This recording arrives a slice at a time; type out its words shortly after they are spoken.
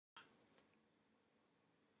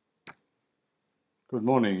Good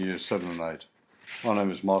morning, Year 7 and 8. My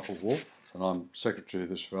name is Michael Wolfe and I'm Secretary of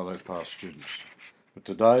the Chevalier Past Students. But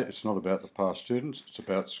today it's not about the past students, it's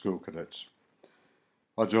about school cadets.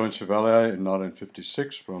 I joined Chevalier in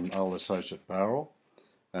 1956 from LSH at Bowral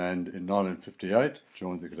and in 1958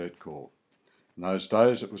 joined the Cadet Corps. In those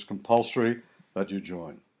days it was compulsory that you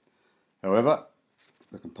join. However,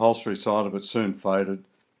 the compulsory side of it soon faded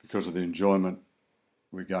because of the enjoyment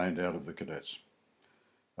we gained out of the cadets.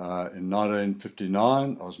 In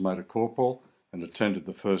 1959, I was made a corporal and attended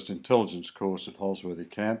the first intelligence course at Holsworthy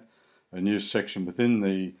Camp, a new section within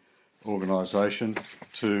the organisation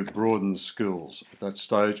to broaden the skills. At that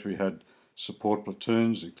stage, we had support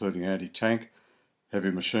platoons, including anti-tank, heavy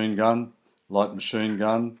machine gun, light machine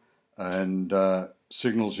gun, and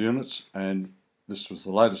signals units, and this was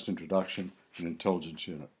the latest introduction, an intelligence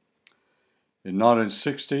unit. In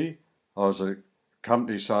 1960, I was a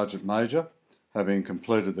company sergeant major, having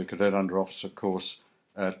completed the cadet under officer course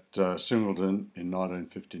at Singleton in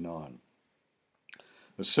 1959.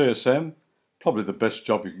 The CSM, probably the best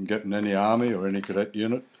job you can get in any army or any cadet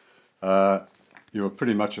unit. You were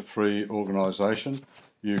pretty much a free organisation.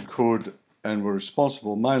 You could and were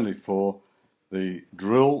responsible mainly for the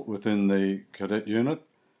drill within the cadet unit,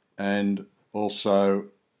 and I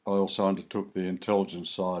also undertook the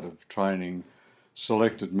intelligence side of training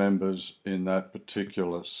selected members in that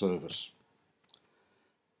particular service.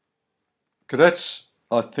 Cadets,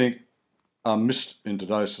 I think, are missed in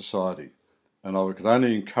today's society, and I could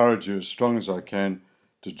only encourage you as strong as I can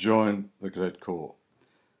to join the Cadet Corps.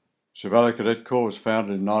 Chevalier Cadet Corps was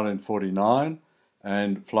founded in 1949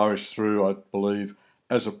 and flourished through, I believe,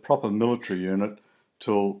 as a proper military unit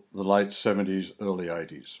till the late 70s, early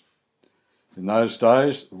 80s. In those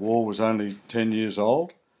days, the war was only 10 years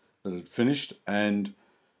old, that had finished, and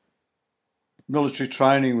military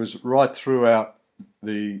training was right throughout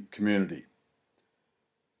the community.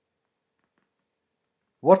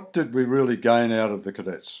 What did we really gain out of the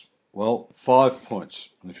cadets? Well, 5 points.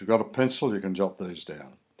 And if you've got a pencil, you can jot these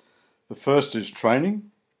down. The first is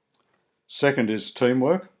training. Second is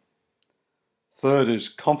teamwork. Third is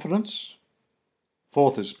confidence.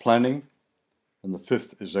 Fourth is planning. And the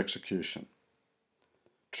fifth is execution.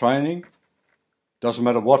 Training. Doesn't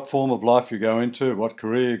matter what form of life you go into, what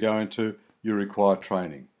career you go into, you require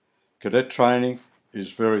training. Cadet training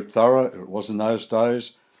is very thorough. It was in those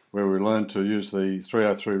days, where we learned to use the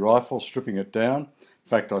 303 rifle, stripping it down. In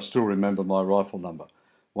fact, I still remember my rifle number,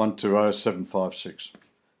 120756.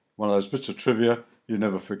 One of those bits of trivia you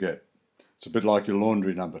never forget. It's a bit like your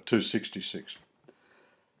laundry number, 266.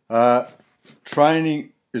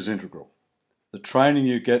 Training is integral. The training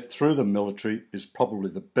you get through the military is probably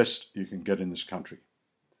the best you can get in this country.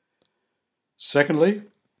 Secondly,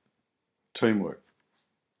 teamwork.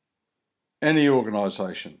 Any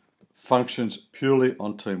organisation functions purely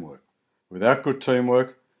on teamwork. Without good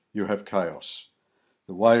teamwork, you have chaos.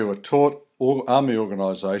 The way you are taught army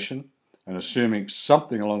organisation, and assuming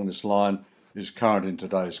something along this line is current in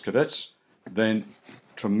today's cadets, then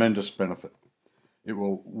tremendous benefit. It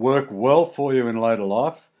will work well for you in later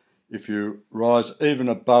life if you rise even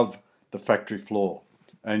above the factory floor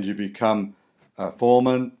and you become a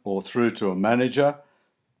foreman or through to a manager,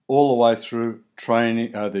 all the way through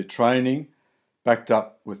training, the training backed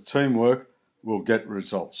up with teamwork will get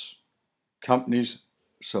results. Companies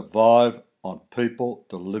survive on people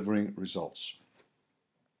delivering results.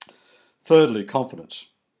 Thirdly, confidence.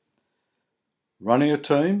 Running a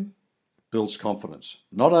team builds confidence,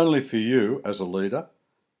 not only for you as a leader,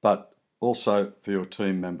 but also for your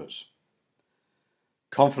team members.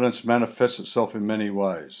 Confidence manifests itself in many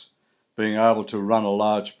ways. Being able to run a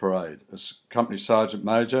large parade. As Company Sergeant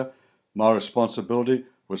Major, my responsibility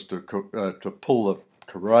was to pull the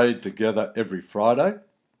parade together every Friday,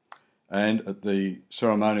 and at the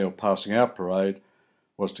ceremonial passing out parade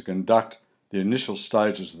was to conduct the initial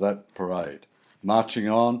stages of that parade, marching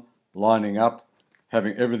on, lining up,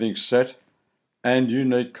 having everything set, and you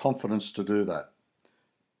need confidence to do that.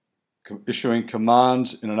 Issuing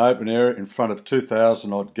commands in an open area in front of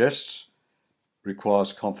 2,000 odd guests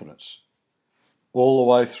requires confidence. All the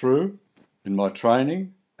way through in my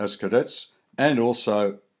training as cadets, and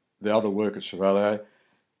also the other work at Chevalier,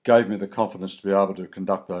 gave me the confidence to be able to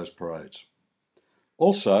conduct those parades.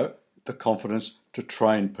 Also, the confidence to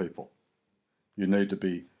train people. You need to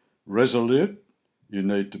be resolute, you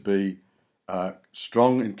need to be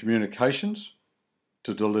strong in communications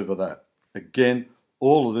to deliver that. Again,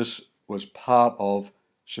 all of this was part of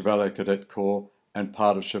Chevalier Cadet Corps and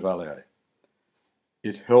part of Chevalier.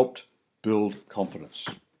 It helped build confidence.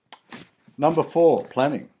 Number 4,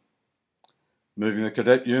 planning. Moving the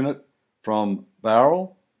cadet unit from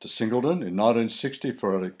Bowral to Singleton in 1960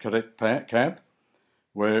 for a cadet camp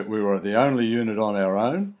where we were the only unit on our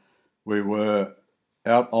own. We were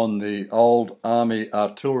out on the old Army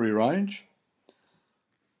artillery range.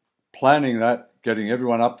 Planning that, getting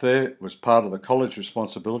everyone up there was part of the college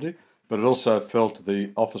responsibility, but it also fell to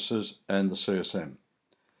the officers and the CSM.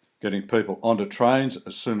 Getting people onto trains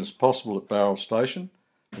as soon as possible at Barrel Station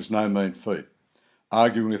was no mean feat.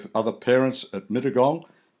 Arguing with other parents at Mittagong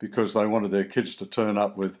because they wanted their kids to turn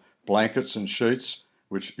up with blankets and sheets,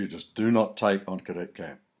 which you just do not take on cadet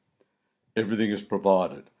camp. Everything is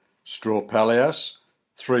provided. Straw palliasse,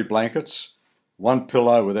 3 blankets, 1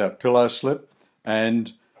 pillow without pillow slip,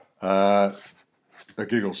 and a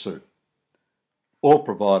giggle suit. All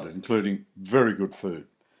provided, including very good food.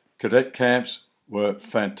 Cadet camps were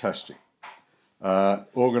fantastic.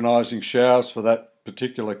 Organising showers for that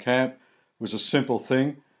particular camp was a simple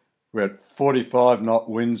thing. We had 45-knot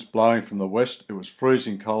winds blowing from the west. It was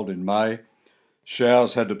freezing cold in May.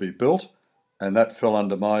 Showers had to be built, and that fell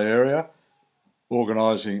under my area.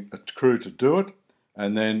 Organising a crew to do it,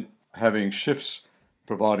 and then having shifts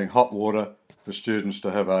providing hot water for students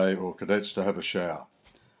to have or cadets to have a shower.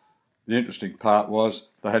 The interesting part was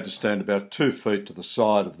they had to stand about 2 feet to the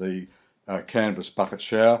side of the canvas bucket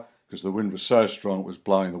shower because the wind was so strong it was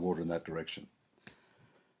blowing the water in that direction.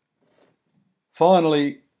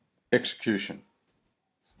 Finally, execution.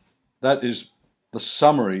 That is the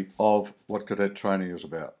summary of what cadet training is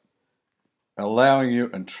about. Allowing you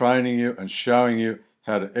and training you and showing you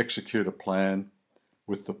how to execute a plan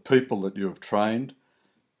with the people that you have trained,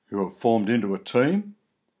 who have formed into a team,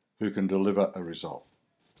 who can deliver a result.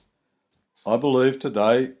 I believe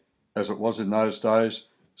today, as it was in those days,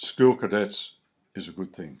 school cadets is a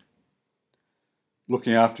good thing.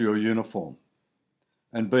 Looking after your uniform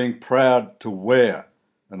and being proud to wear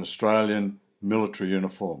an Australian military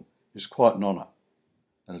uniform is quite an honour,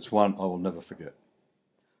 and it's one I will never forget.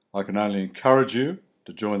 I can only encourage you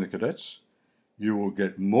to join the cadets. You will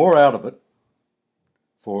get more out of it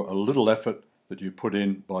for a little effort that you put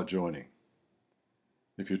in by joining.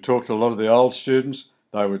 If you talk to a lot of the old students,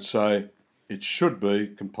 they would say it should be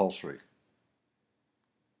compulsory.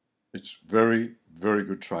 It's very, very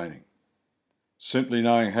good training. Simply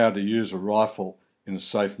knowing how to use a rifle in a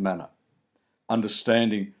safe manner,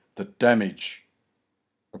 understanding the damage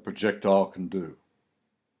a projectile can do,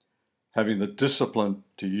 having the discipline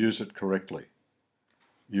to use it correctly.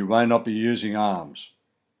 You may not be using arms.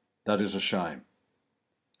 That is a shame.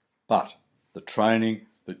 But the training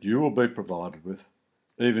that you will be provided with,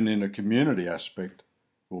 even in a community aspect,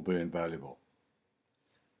 will be invaluable.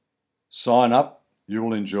 Sign up, you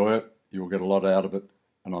will enjoy it, you will get a lot out of it,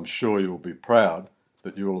 and I'm sure you will be proud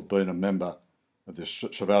that you will have been a member of this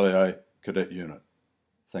Chevalier Cadet Unit.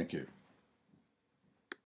 Thank you.